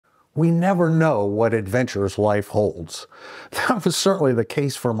We never know what adventures life holds. That was certainly the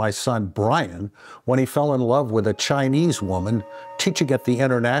case for my son Brian when he fell in love with a Chinese woman teaching at the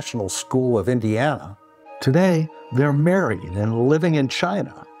International School of Indiana. Today, they're married and living in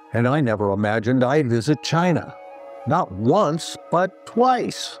China, and I never imagined I'd visit China. Not once, but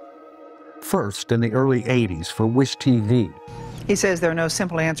twice. First, in the early 80s for Wish TV. He says there are no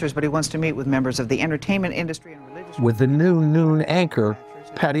simple answers, but he wants to meet with members of the entertainment industry and religious... With the new noon anchor,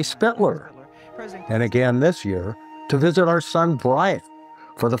 Patty Spittler. And again this year, to visit our son Brian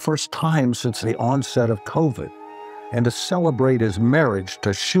for the first time since the onset of COVID, and to celebrate his marriage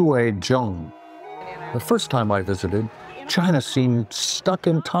to Shui Zheng. The first time I visited, China seemed stuck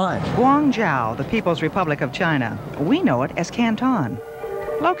in time. Guangzhou, the People's Republic of China. We know it as Canton.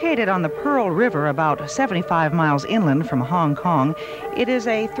 Located on the Pearl River about 75 miles inland from Hong Kong, it is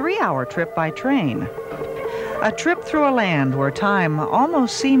a 3-hour trip by train. A trip through a land where time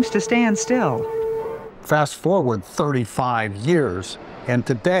almost seems to stand still. Fast forward 35 years, and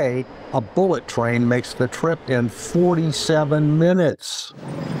today, a bullet train makes the trip in 47 minutes.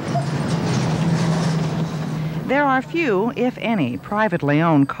 There are few, if any, privately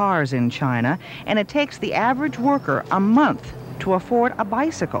owned cars in China, and it takes the average worker a month to afford a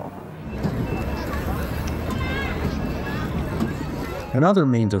bicycle. And other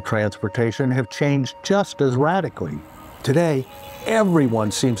means of transportation have changed just as radically. Today,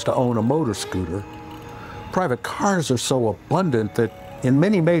 everyone seems to own a motor scooter. Private cars are so abundant that in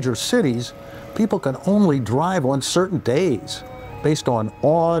many major cities, people can only drive on certain days, based on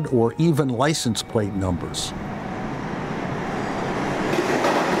odd or even license plate numbers.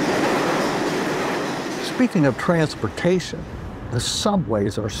 Speaking of transportation, the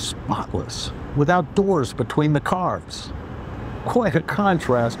subways are spotless, without doors between the cars. Quite a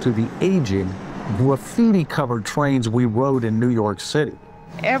contrast to the aging, graffiti-covered trains we rode in New York City.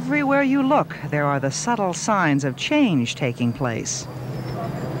 Everywhere you look, there are the subtle signs of change taking place.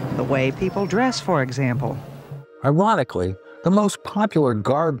 The way people dress, for example. Ironically, the most popular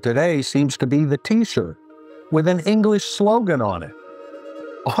garb today seems to be the T-shirt, with an English slogan on it,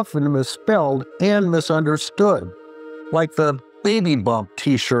 often misspelled and misunderstood, like the baby bump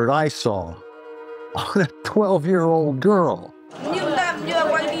T-shirt I saw on a 12-year-old girl.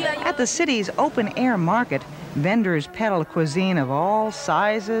 At the city's open-air market, vendors peddle cuisine of all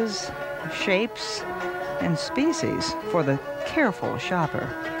sizes, shapes, and species for the careful shopper.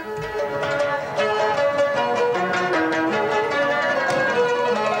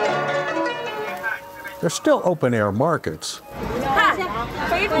 They're still open-air markets.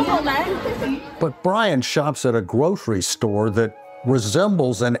 But Brian shops at a grocery store that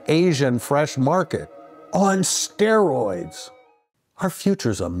resembles an Asian fresh market on steroids. Our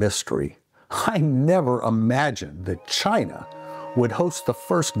future's a mystery. I never imagined that China would host the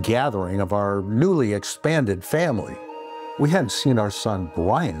first gathering of our newly expanded family. We hadn't seen our son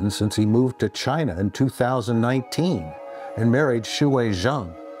Brian since he moved to China in 2019 and married Shui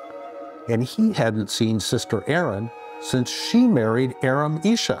Zheng. And he hadn't seen Sister Erin since she married Aram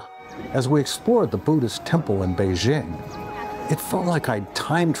Isha. As we explored the Buddhist temple in Beijing, it felt like I'd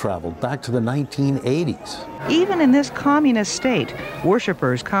time traveled back to the 1980s. Even in this communist state,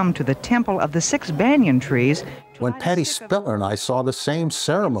 worshippers come to the Temple of the Six Banyan Trees. When Patty Spittler and I saw the same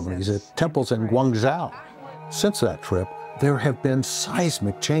ceremonies at temples in Guangzhou. Since that trip, there have been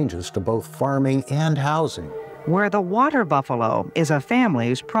seismic changes to both farming and housing. Where the water buffalo is a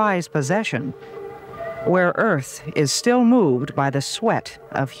family's prized possession. Where earth is still moved by the sweat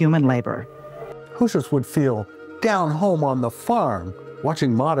of human labor. Hoosiers would feel down home on the farm,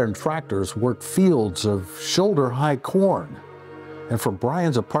 watching modern tractors work fields of shoulder-high corn. And from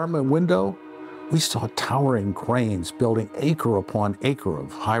Brian's apartment window, we saw towering cranes building acre upon acre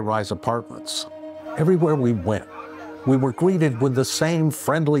of high-rise apartments. Everywhere we went, we were greeted with the same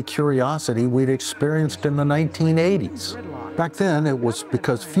friendly curiosity we'd experienced in the 1980s. Back then, it was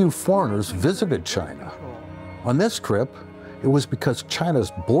because few foreigners visited China. On this trip, it was because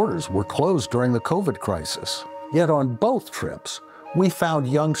China's borders were closed during the COVID crisis. Yet on both trips, we found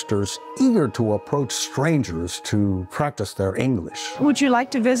youngsters eager to approach strangers to practice their English. Would you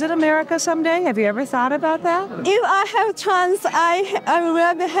like to visit America someday? Have you ever thought about that? If I have chance, I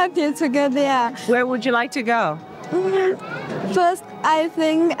will be happy to go there. Where would you like to go? First, I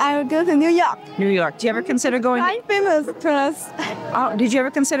think I will go to New York. New York. Do you ever consider going? My famous place. Oh, did you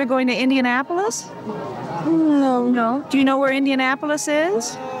ever consider going to Indianapolis? No. No. Do you know where Indianapolis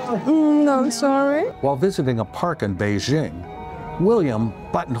is? No, sorry. While visiting a park in Beijing, William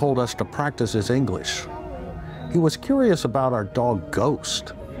buttonholed us to practice his English. He was curious about our dog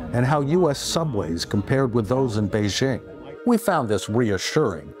Ghost and how U.S. subways compared with those in Beijing. We found this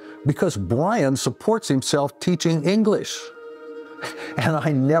reassuring because Brian supports himself teaching English. And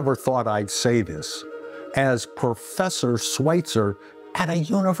I never thought I'd say this, as Professor Sweitzer at a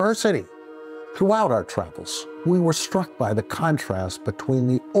university. Throughout our travels, we were struck by the contrast between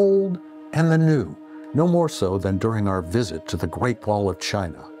the old and the new, no more so than during our visit to the Great Wall of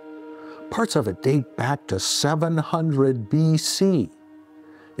China. Parts of it date back to 700 BC.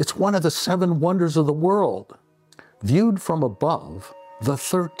 It's one of the 7 wonders of the world. Viewed from above, the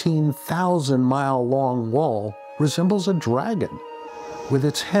 13,000-mile-long wall resembles a dragon, with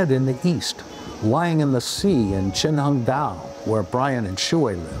its head in the east, lying in the sea in Qinhangdao, where Brian and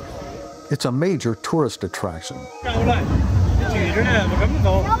Shui live. It's a major tourist attraction,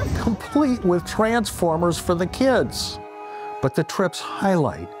 complete with transformers for the kids. But the trip's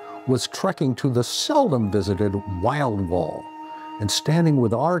highlight was trekking to the seldom visited Wild Wall and standing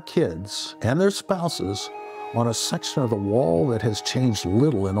with our kids and their spouses on a section of the wall that has changed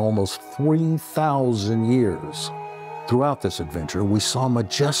little in almost 3,000 years. Throughout this adventure, we saw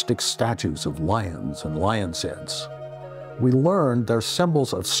majestic statues of lions and lions' heads. We learned they're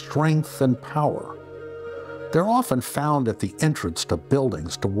symbols of strength and power. They're often found at the entrance to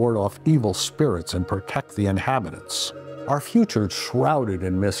buildings to ward off evil spirits and protect the inhabitants. Our future's shrouded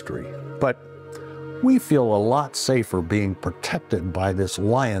in mystery, but we feel a lot safer being protected by this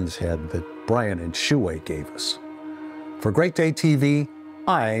lion's head that Brian and Shui gave us. For Great Day TV,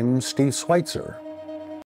 I'm Steve Sweitzer.